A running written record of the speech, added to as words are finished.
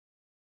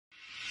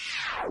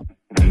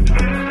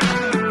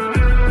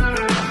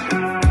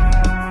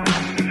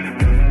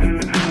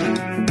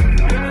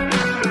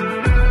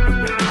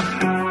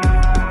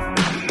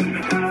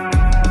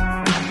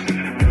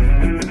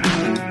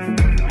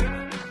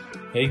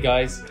Hey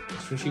guys,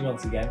 it's Rishi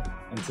once again,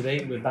 and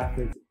today we're back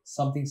with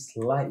something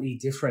slightly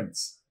different.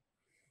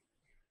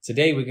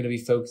 Today we're going to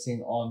be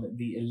focusing on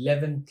the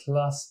 11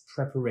 plus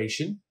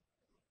preparation,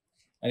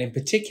 and in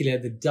particular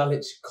the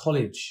Dulwich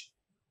College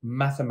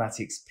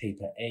Mathematics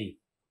Paper A.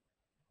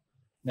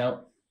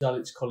 Now,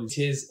 Dulwich College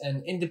is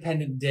an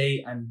independent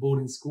day and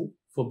boarding school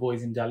for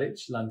boys in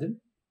Dulwich, London,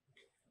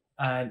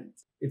 and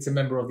it's a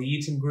member of the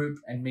Eton Group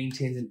and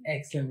maintains an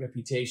excellent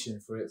reputation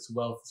for its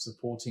wealth of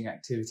supporting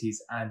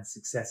activities and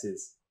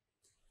successes.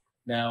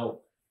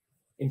 Now,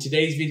 in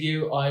today's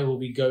video, I will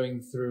be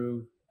going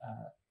through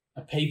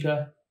a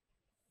paper,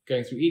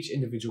 going through each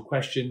individual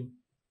question,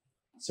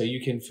 so you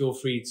can feel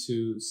free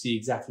to see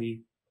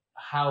exactly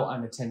how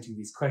I'm attempting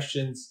these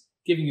questions,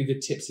 giving you the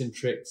tips and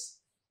tricks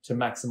to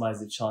maximize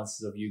the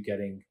chances of you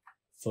getting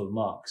full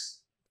marks.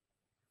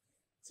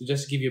 So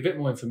just to give you a bit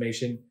more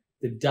information,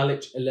 the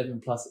Dulwich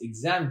 11 plus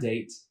exam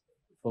date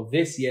for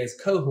this year's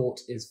cohort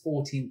is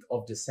 14th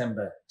of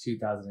December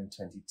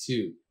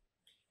 2022.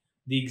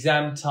 The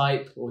exam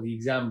type or the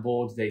exam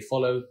board they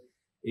follow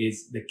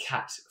is the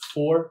CAT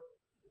 4,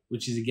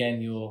 which is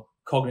again your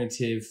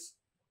cognitive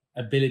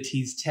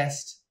abilities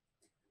test.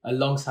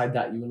 Alongside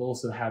that, you will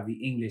also have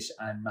the English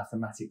and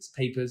mathematics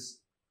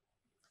papers.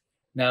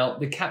 Now,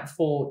 the CAT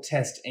 4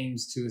 test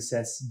aims to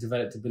assess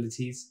developed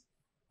abilities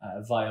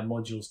via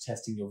modules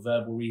testing your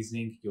verbal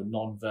reasoning, your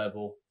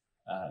non-verbal,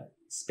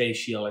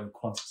 spatial and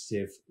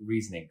quantitative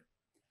reasoning.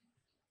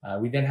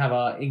 We then have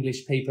our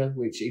English paper,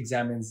 which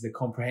examines the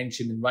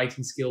comprehension and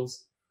writing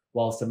skills,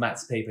 whilst the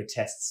maths paper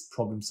tests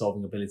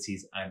problem-solving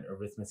abilities and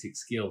arithmetic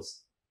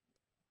skills.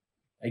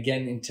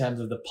 Again, in terms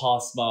of the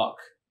pass mark,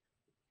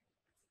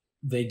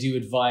 they do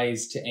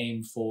advise to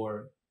aim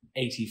for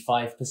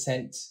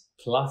 85%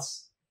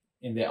 plus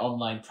in their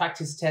online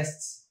practice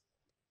tests,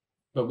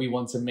 but we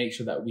want to make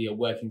sure that we are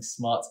working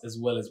smart as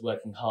well as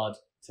working hard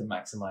to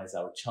maximize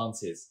our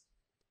chances.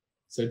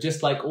 So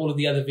just like all of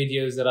the other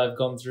videos that I've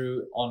gone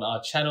through on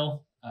our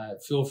channel,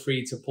 feel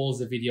free to pause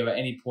the video at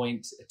any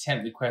point,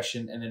 attempt the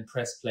question, and then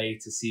press play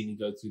to see me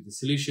go through the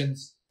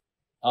solutions.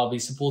 I'll be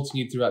supporting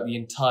you throughout the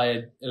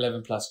entire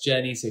 11 plus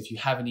journey. So if you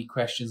have any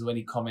questions or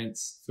any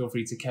comments, feel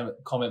free to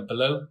comment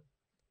below.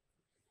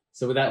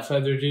 So without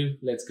further ado,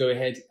 let's go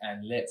ahead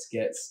and let's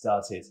get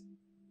started.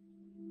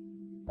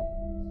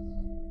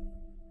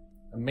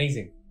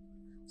 Amazing.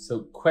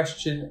 So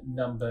question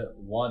number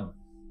 1.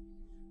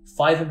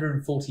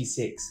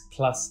 546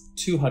 plus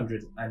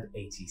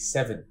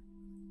 287.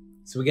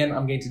 So again,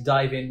 I'm going to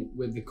dive in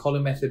with the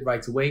column method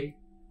right away.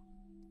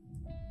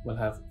 We'll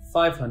have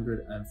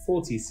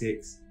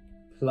 546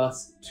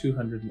 plus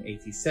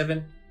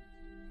 287.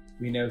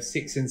 We know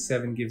 6 and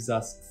 7 gives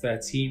us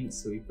 13,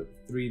 so we put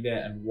 3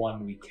 there and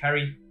 1 we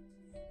carry.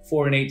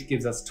 4 and 8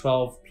 gives us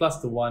 12, plus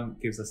the 1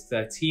 gives us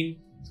 13,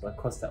 so I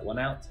cross that one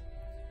out.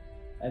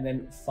 And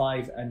then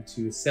 5 and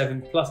 2 is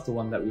 7, plus the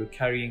 1 that we were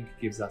carrying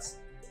gives us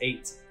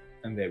 8,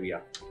 and there we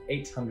are,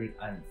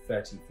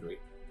 833.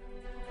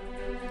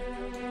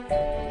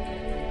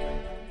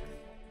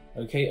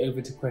 Okay,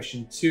 over to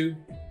question 2.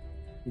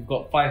 We've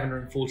got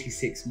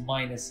 546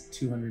 minus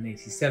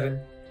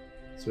 287.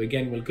 So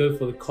again, we'll go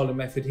for the column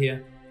method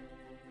here.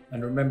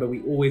 And remember,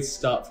 we always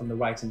start from the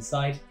right-hand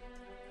side.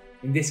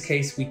 In this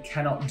case, we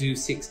cannot do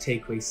 6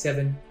 take away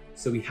 7,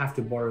 so we have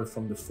to borrow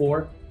from the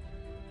 4.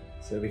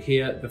 So over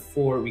here, the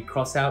 4 we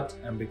cross out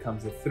and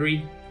becomes a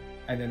 3,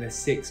 and then the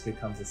 6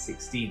 becomes a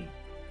 16.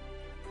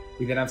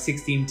 We then have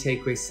 16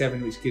 take away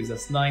 7, which gives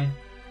us 9.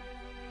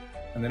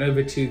 And then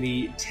over to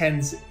the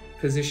tens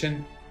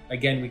position.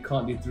 Again, we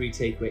can't do 3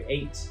 take away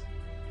 8.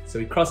 So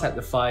we cross out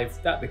the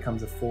 5, that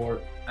becomes a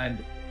 4,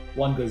 and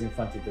 1 goes in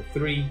front of the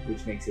 3,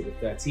 which makes it a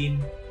 13.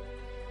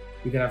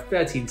 We then have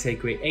 13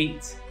 take away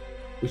 8,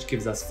 which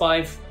gives us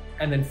 5.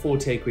 And then 4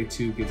 take away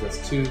 2 gives us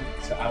 2,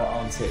 so our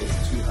answer is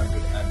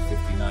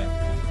 259.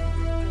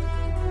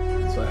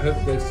 So I hope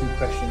those 2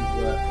 questions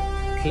were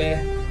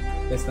clear.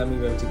 Let's now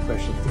move over to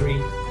question 3,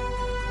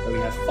 where we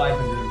have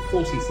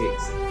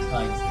 546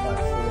 times by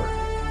 4.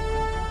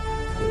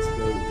 Let's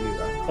go with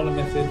our column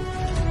method.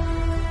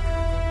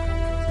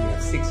 So we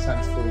have 6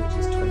 times 4, which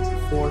is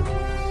 24.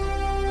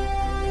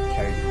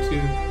 Carry the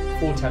 2.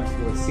 4 times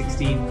 4 is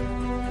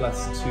 16, plus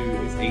 2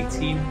 is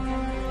 18.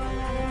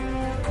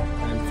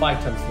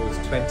 5 times 4 is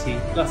 20,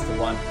 plus the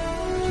 1,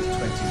 which is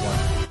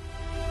 21.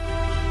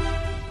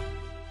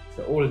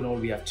 So all in all,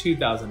 we have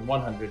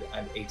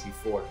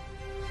 2,184.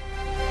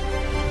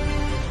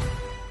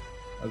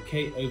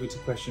 Okay, over to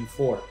question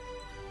 4.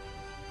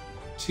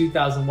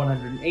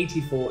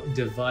 2,184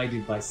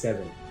 divided by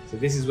 7. So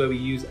this is where we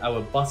use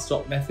our bus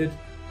stop method.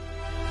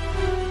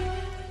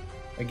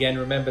 Again,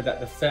 remember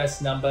that the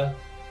first number,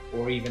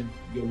 or even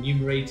your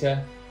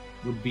numerator,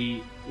 would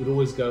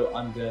always go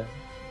under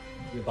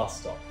the bus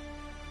stop.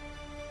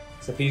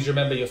 So please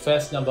remember, your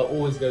first number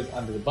always goes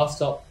under the bus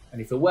stop, and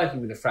if you're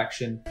working with a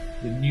fraction,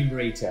 the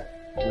numerator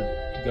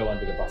would go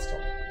under the bus stop.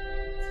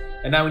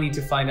 And now we need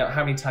to find out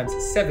how many times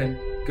 7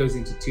 goes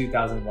into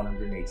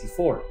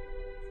 2,184.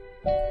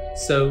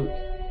 So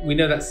we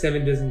know that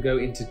 7 doesn't go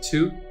into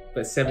 2,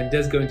 but 7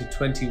 does go into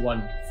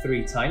 21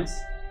 3 times.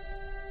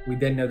 We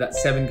then know that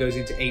 7 goes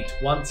into 8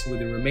 once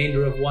with a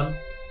remainder of 1.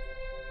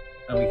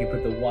 And we can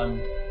put the 1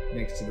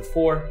 next to the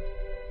 4,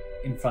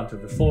 in front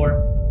of the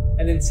 4.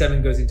 And then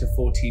 7 goes into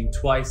 14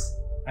 twice.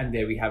 And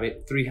there we have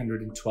it,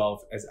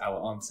 312 as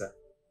our answer.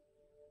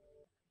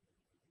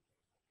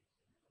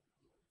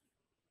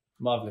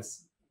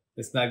 Marvelous.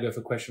 Let's now go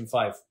for question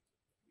 5.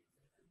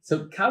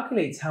 So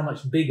calculate how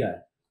much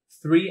bigger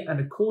 3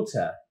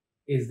 1/4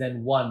 is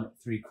than 1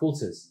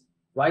 3/4,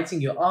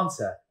 writing your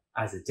answer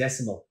as a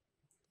decimal.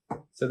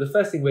 So the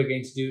first thing we're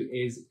going to do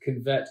is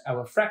convert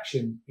our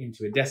fraction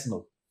into a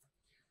decimal.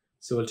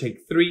 So we'll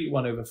take 3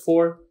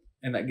 1/4,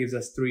 and that gives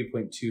us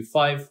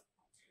 3.25.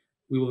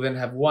 We will then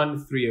have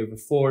 1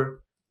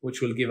 3/4,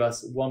 which will give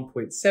us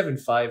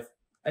 1.75,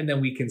 and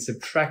then we can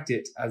subtract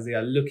it as they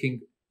are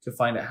looking to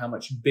find out how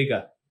much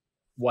bigger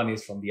one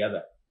is from the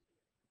other.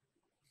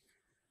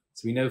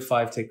 So we know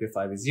 5 take away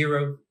 5 is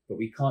 0, but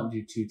we can't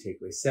do 2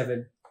 take away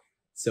 7.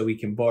 So we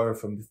can borrow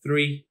from the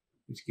 3,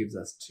 which gives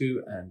us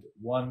 2 and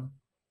 1.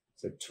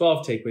 So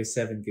 12 take away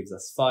 7 gives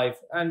us 5,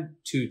 and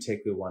 2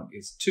 take away 1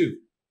 is 2.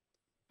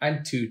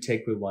 And 2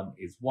 take away 1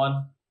 is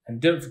 1.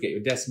 And don't forget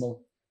your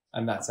decimal,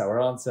 and that's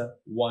our answer,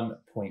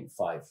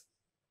 1.5.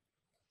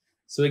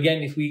 So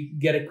again, if we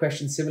get a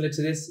question similar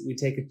to this, we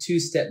take a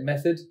 2-step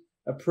method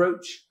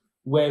approach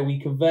where we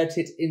convert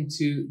it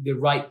into the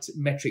right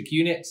metric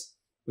unit,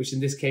 which in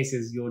this case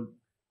is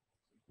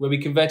where we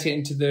convert it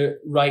into the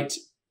right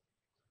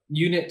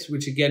unit,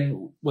 which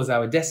again was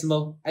our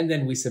decimal, and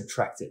then we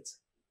subtract it.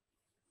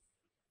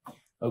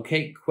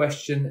 Okay,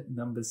 question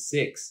number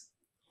 6.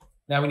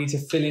 Now we need to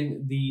fill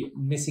in the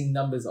missing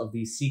numbers of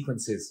these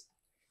sequences.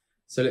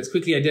 So let's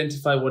quickly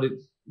identify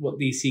what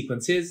the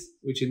sequence is,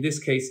 which in this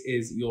case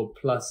is your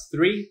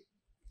 +3.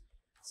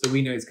 So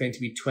we know it's going to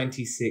be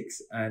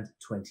 26 and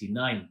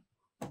 29.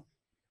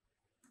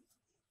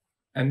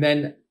 And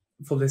then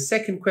for the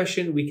second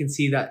question, we can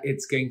see that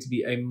it's going to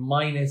be a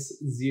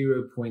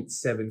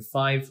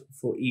 -0.75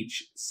 for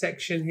each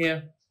section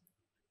here.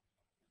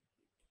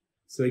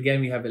 So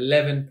again, we have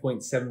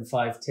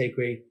 11.75 take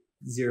away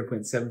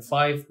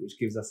 0.75, which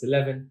gives us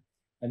 11.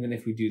 And then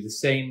if we do the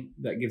same,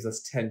 that gives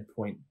us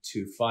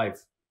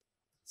 10.25.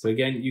 So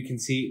again, you can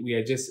see we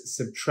are just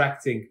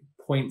subtracting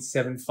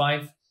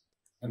 0.75,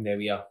 and there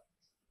we are.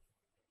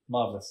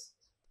 Marvelous.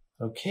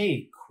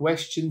 Okay,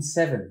 question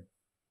 7.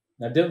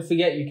 Now don't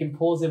forget, you can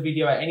pause the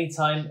video at any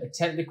time,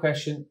 attempt the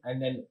question,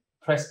 and then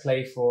press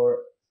play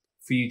for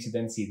you to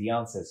then see the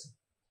answers.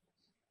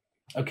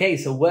 Okay,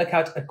 so work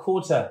out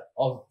 1/4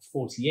 of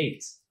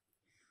 48.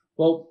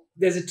 Well,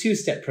 there's a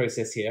 2-step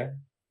process here,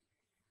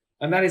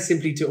 and that is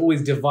simply to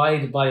always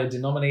divide by a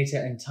denominator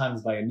and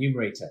times by a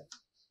numerator.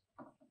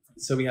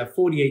 So we have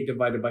 48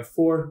 divided by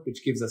 4,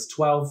 which gives us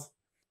 12.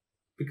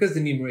 Because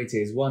the numerator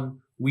is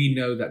 1, we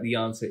know that the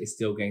answer is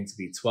still going to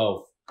be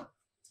 12.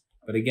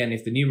 But again,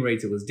 if the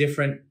numerator was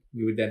different,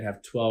 we would then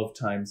have 12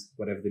 times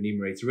whatever the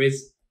numerator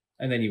is,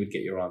 and then you would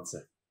get your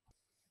answer.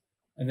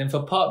 And then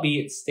for part B,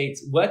 it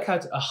states, work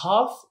out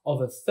 1/2 of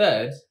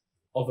 1/3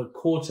 of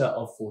 1/4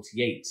 of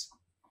 48.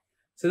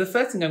 So the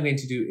first thing I'm going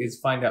to do is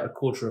find out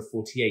 1/4 of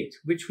 48,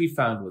 which we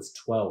found was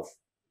 12.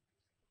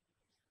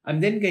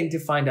 I'm then going to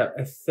find out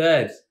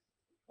 1/3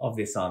 of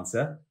this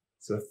answer.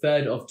 So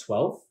 1/3 of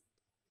 12.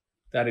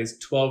 That is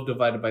 12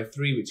 divided by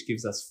 3, which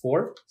gives us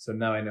 4. So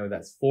now I know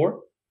that's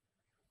 4.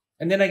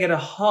 And then I get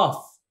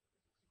 1/2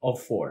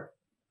 of 4.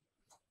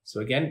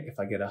 So again, if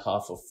I get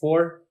 1/2 of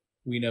 4,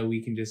 we know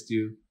we can just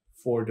do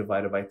 4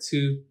 divided by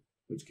 2,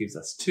 which gives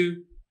us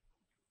 2.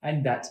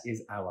 And that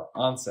is our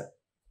answer.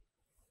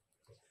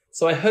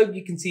 So I hope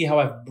you can see how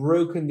I've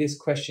broken this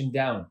question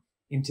down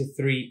into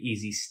 3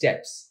 easy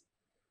steps.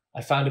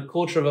 I found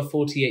 1/4 of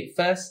 48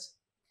 first.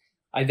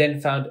 I then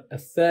found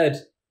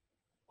 1/3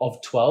 of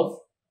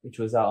 12, which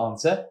was our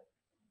answer.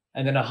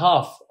 And then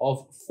 1/2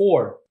 of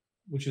 4,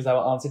 which was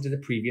our answer to the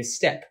previous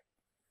step.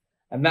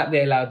 And that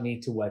there allowed me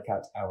to work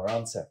out our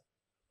answer.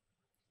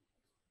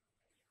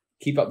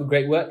 Keep up the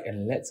great work,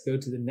 and let's go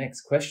to the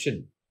next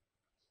question.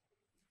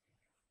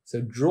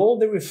 So draw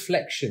the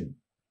reflection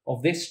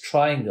of this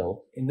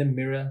triangle in the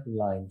mirror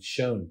line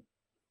shown.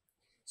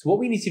 So what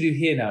we need to do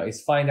here now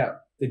is find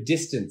out the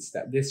distance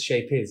that this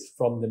shape is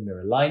from the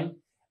mirror line,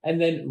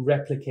 and then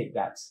replicate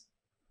that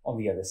on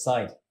the other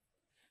side.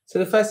 So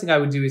the first thing I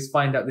would do is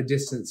find out the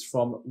distance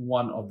from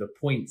one of the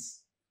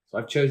points. So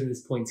I've chosen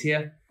this point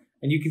here,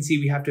 and you can see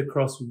we have to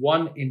cross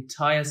 1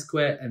 entire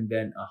square and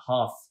then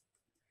 1/2.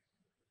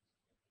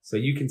 So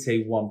you can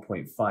say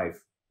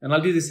 1.5. And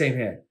I'll do the same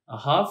here,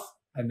 1/2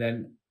 and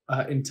then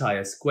an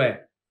entire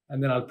square.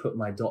 And then I'll put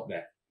my dot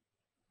there.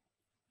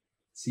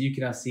 So you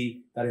can now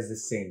see that is the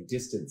same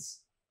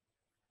distance.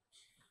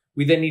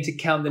 We then need to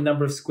count the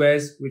number of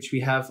squares which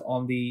we have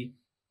on the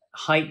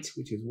height,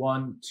 which is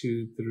 1,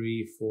 2,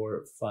 3,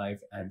 4,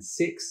 5, and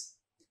 6.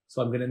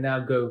 So I'm going to now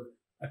go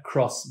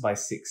across by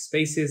 6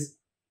 spaces.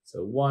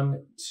 So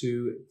 1,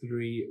 2,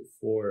 3,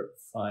 4,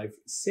 5,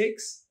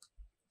 6.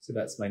 So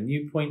that's my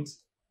new point.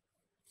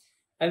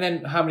 And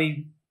then how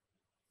many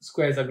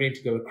squares I'm going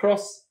to go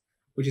across,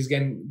 which is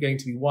going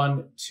to be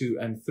 1, 2,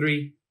 and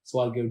 3. So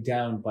I'll go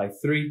down by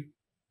 3.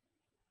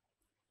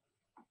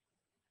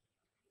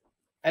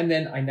 And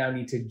then I now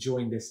need to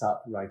join this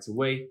up right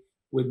away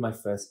with my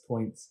first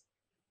point.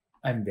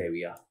 And there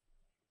we are.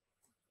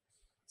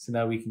 So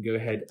now we can go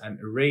ahead and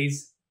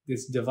erase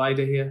this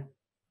divider here.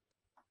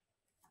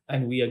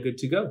 And we are good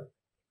to go.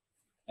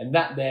 And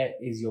that there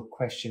is your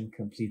question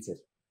completed.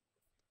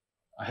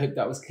 I hope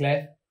that was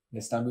clear.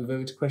 Let's now move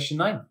over to question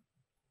 9.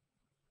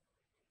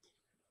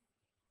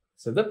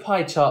 So the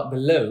pie chart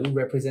below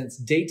represents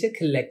data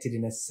collected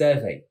in a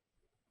survey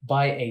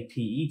by a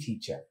PE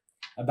teacher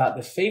about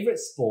the favourite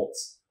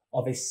sports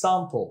of a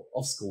sample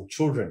of school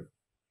children.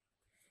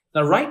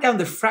 Now write down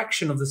the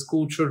fraction of the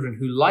school children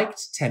who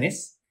liked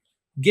tennis,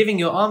 giving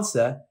your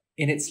answer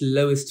in its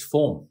lowest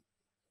form.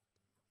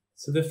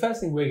 So the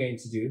first thing we're going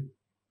to do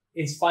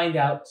is find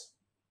out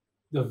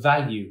the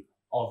value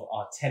of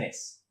our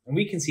tennis. And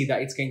we can see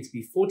that it's going to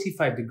be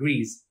 45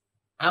 degrees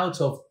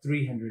out of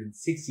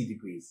 360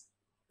 degrees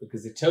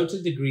because the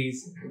total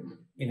degrees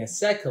in a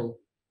circle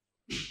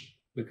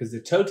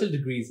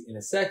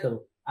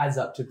adds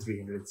up to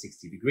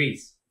 360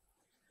 degrees.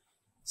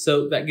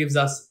 So that gives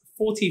us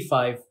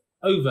 45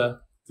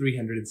 over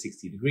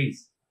 360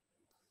 degrees.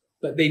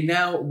 But they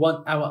now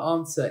want our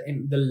answer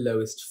in the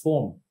lowest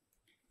form.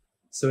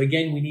 So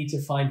again, we need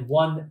to find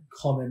one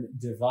common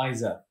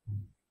divisor.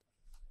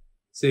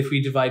 So if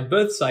we divide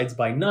both sides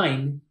by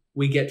 9,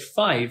 we get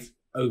 5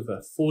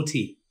 over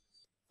 40.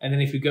 And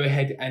then if we go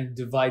ahead and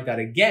divide that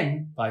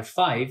again by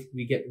 5,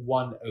 we get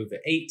 1 over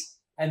 8.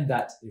 And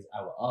that is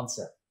our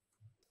answer.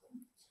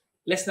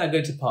 Let's now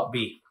go to part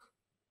B.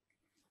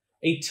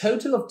 A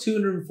total of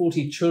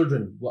 240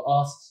 children were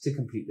asked to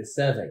complete the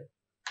survey.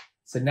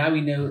 So now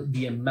we know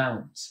the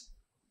amount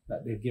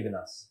that they've given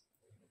us.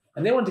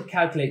 And they want to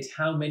calculate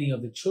how many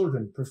of the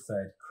children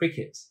preferred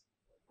cricket.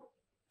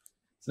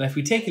 So now if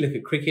we take a look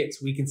at cricket,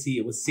 we can see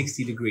it was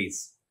 60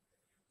 degrees.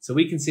 So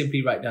we can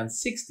simply write down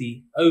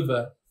 60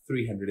 over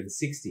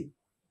 360.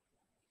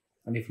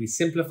 And if we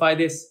simplify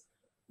this,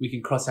 we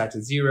can cross out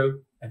a 0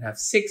 and have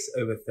 6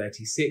 over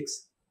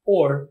 36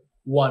 or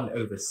 1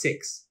 over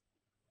 6.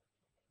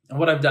 And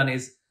what I've done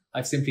is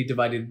I've simply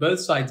divided both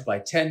sides by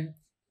 10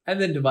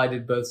 and then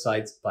divided both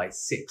sides by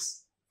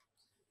 6.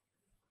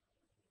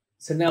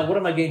 So now what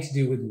am I going to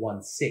do with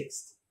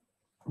 1/6?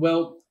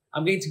 Well,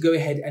 I'm going to go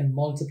ahead and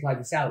multiply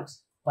this out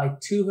by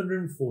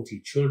 240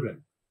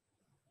 children.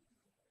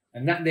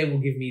 And that there will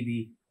give me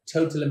the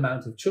total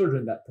amount of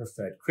children that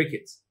preferred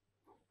cricket.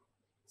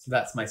 So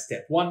that's my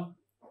step 1.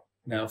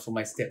 Now for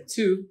my step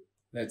 2,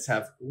 let's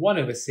have 1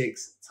 over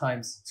 6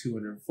 times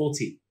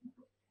 240.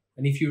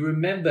 And if you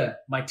remember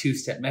my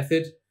two-step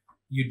method,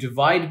 you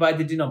divide by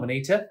the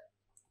denominator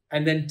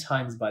and then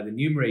times by the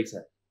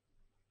numerator.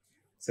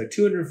 So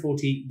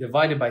 240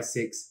 divided by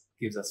 6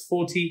 gives us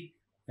 40.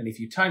 And if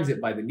you times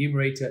it by the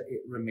numerator,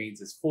 it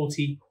remains as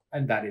 40.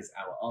 And that is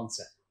our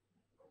answer.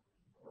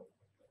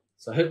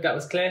 So I hope that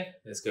was clear.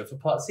 Let's go for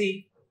part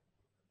C.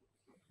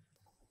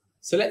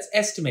 So let's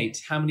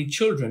estimate how many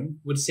children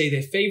would say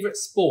their favorite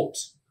sport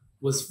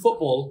was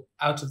football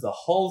out of the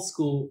whole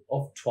school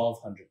of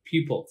 1,200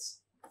 pupils.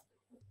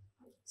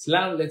 So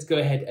now let's go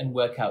ahead and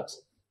work out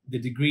the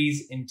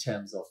degrees in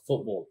terms of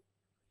football.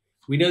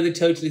 We know the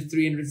total is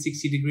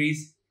 360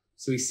 degrees,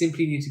 so we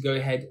simply need to go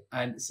ahead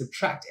and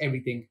subtract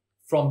everything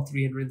from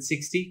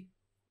 360.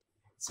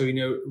 So we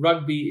know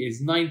rugby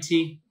is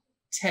 90,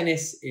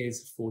 tennis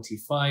is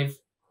 45,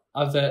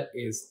 other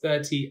is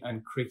 30,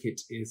 and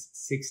cricket is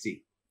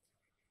 60.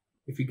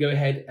 If we go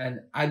ahead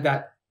and add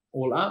that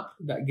all up,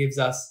 that gives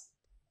us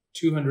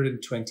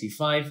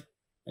 225.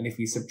 And if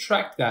we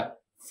subtract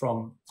that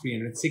from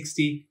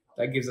 360,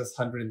 that gives us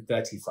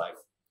 135.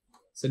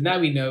 So now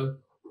we know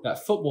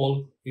that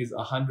football is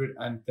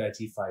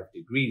 135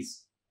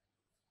 degrees.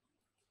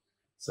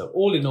 So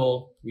all in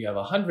all, we have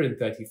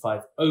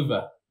 135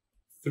 over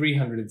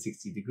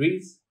 360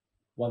 degrees.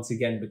 Once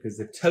again, because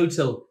the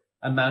total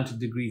amount of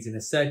degrees in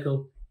a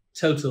circle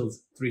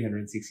totals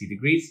 360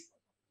 degrees.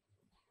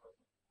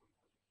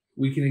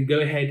 We can then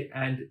go ahead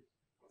and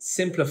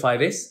simplify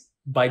this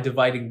by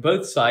dividing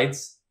both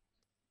sides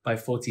by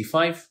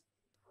 45.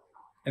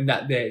 And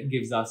that there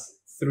gives us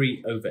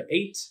 3 over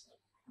 8.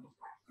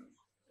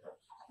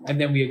 And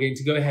then we are going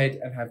to go ahead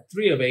and have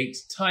 3 over 8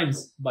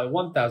 times by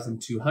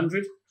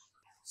 1,200.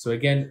 So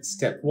again,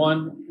 step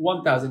 1,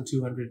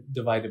 1,200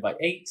 divided by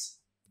 8,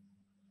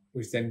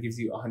 which then gives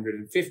you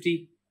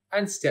 150.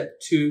 And step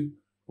 2,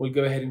 we'll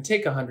go ahead and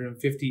take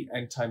 150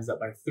 and times that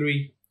by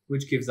 3,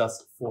 which gives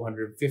us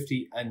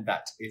 450. And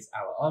that is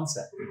our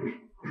answer.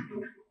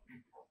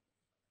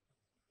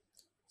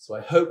 So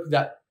I hope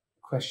that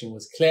question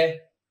was clear.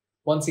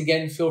 Once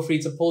again, feel free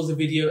to pause the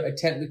video,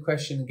 attempt the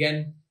question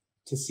again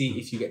to see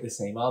if you get the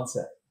same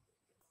answer.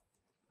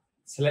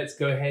 So let's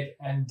go ahead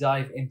and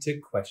dive into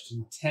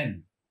question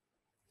 10.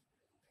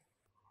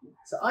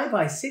 So I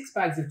buy 6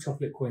 bags of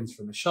chocolate coins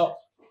from a shop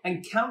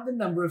and count the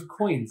number of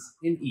coins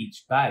in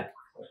each bag.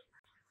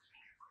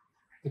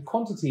 The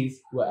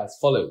quantities were as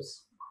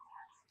follows.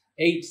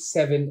 8,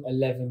 7,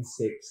 11,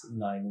 6,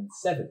 9, and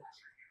 7.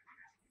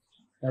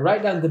 Now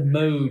write down the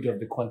mode of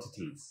the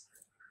quantities.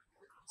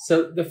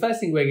 So the first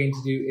thing we're going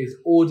to do is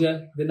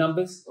order the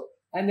numbers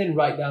and then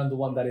write down the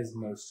one that is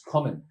most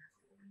common.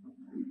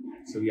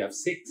 So we have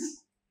 6,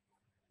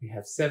 we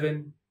have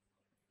 7,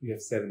 we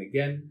have 7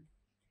 again,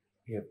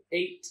 we have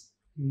 8,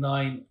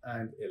 9,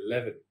 and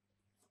 11.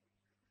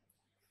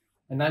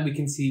 And now we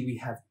can see we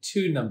have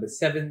 2 number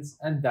 7s,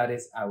 and that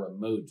is our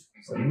mode.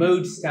 So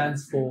mode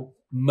stands for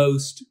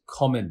most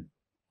common.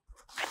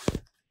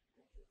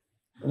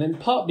 And then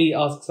part B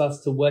asks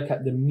us to work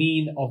out the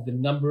mean of the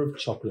number of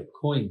chocolate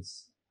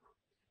coins.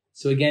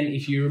 So again,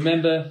 if you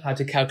remember how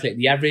to calculate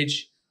the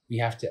average, we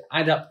have to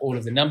add up all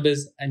of the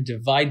numbers and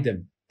divide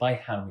them by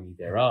how many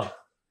there are.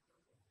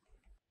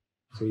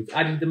 So we've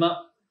added them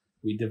up,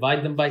 we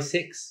divide them by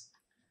 6,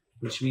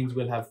 which means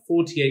we'll have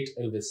 48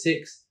 over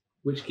 6,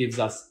 which gives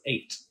us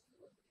 8.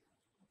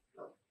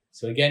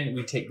 So again,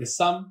 we take the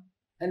sum,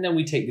 and then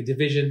we take the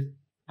division,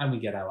 and we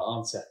get our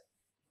answer.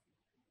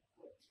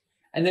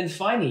 And then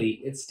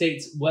finally, it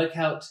states work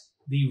out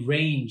the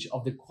range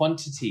of the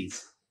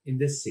quantities in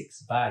the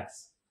 6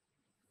 bags.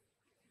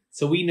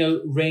 So we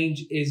know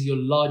range is your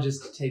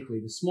largest take away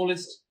the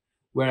smallest,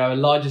 where our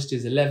largest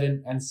is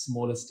 11 and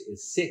smallest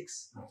is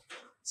 6.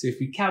 So if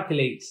we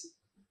calculate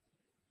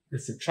the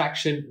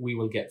subtraction, we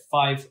will get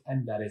 5,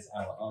 and that is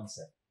our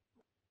answer.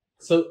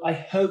 So I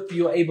hope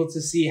you're able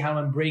to see how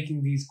I'm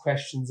breaking these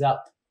questions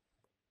up.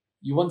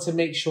 You want to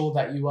make sure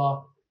that you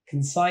are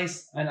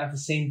concise and at the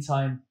same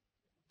time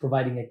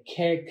providing a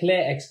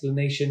clear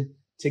explanation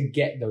to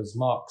get those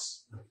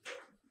marks.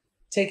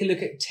 Take a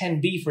look at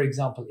 10B, for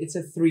example. It's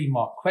a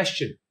 3-mark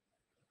question.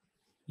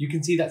 You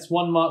can see that's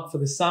 1 mark for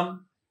the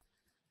sum,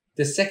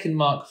 the 2nd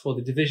mark for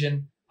the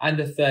division, and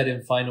the 3rd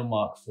and final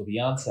mark for the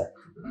answer.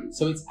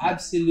 So it's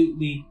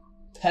absolutely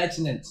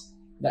pertinent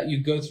that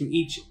you go through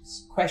each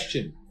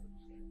question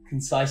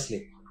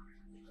concisely.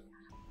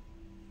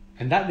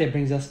 And that then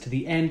brings us to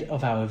the end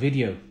of our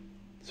video.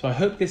 So I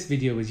hope this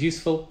video was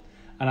useful,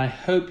 and I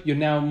hope you're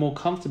now more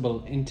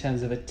comfortable in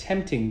terms of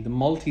attempting the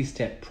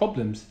multi-step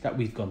problems that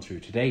we've gone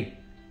through today.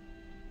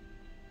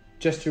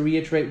 Just to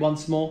reiterate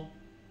once more,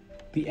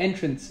 the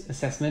entrance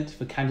assessment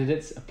for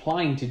candidates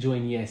applying to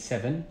join Year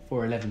 7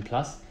 for 11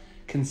 plus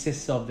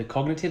consists of the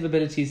Cognitive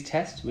Abilities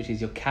Test, which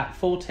is your Cat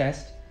 4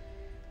 test,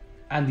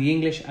 and the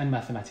English and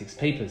Mathematics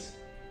papers.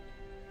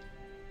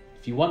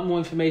 If you want more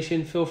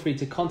information, feel free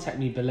to contact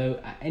me below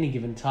at any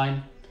given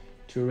time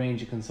to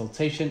arrange a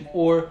consultation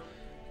or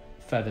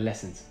further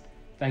lessons.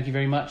 Thank you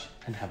very much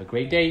and have a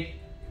great day.